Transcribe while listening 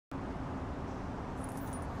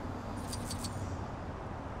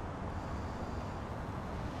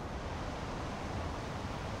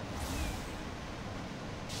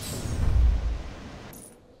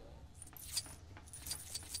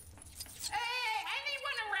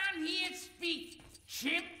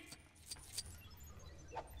chimp?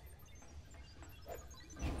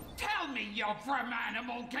 Tell me you're from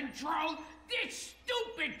animal control. This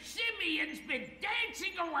stupid simian's been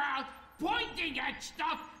dancing around, pointing at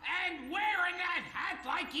stuff, and wearing that hat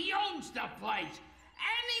like he owns the place.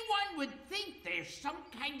 Anyone would think there's some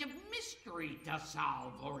kind of mystery to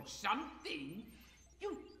solve or something.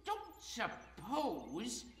 You don't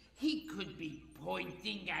suppose he could be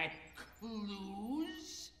pointing at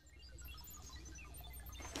clues?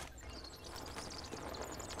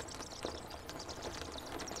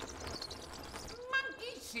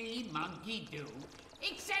 Monkey see, monkey do.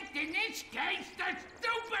 Except in this case, the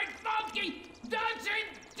stupid monkey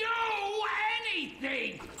doesn't do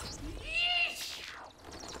anything! Yeesh!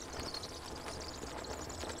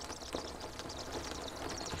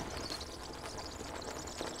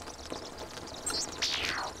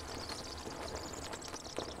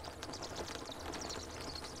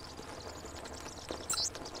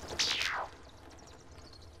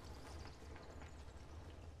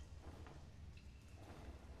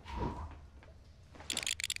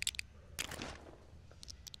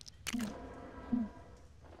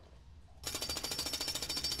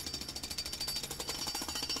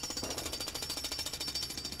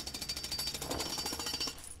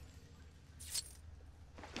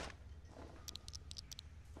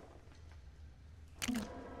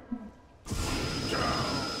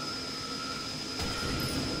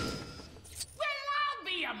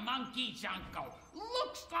 Monkey's uncle.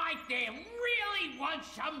 Looks like there really was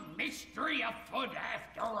some mystery afoot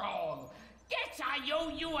after all. Guess I owe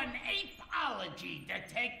you an apeology,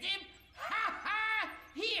 detective. Ha ha!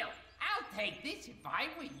 Here, I'll take this if I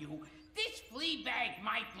were you. This flea bag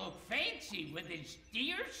might look fancy with his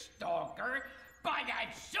deer stalker, but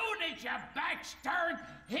as soon as your back's turned,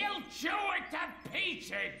 he'll chew it to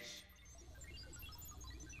pieces.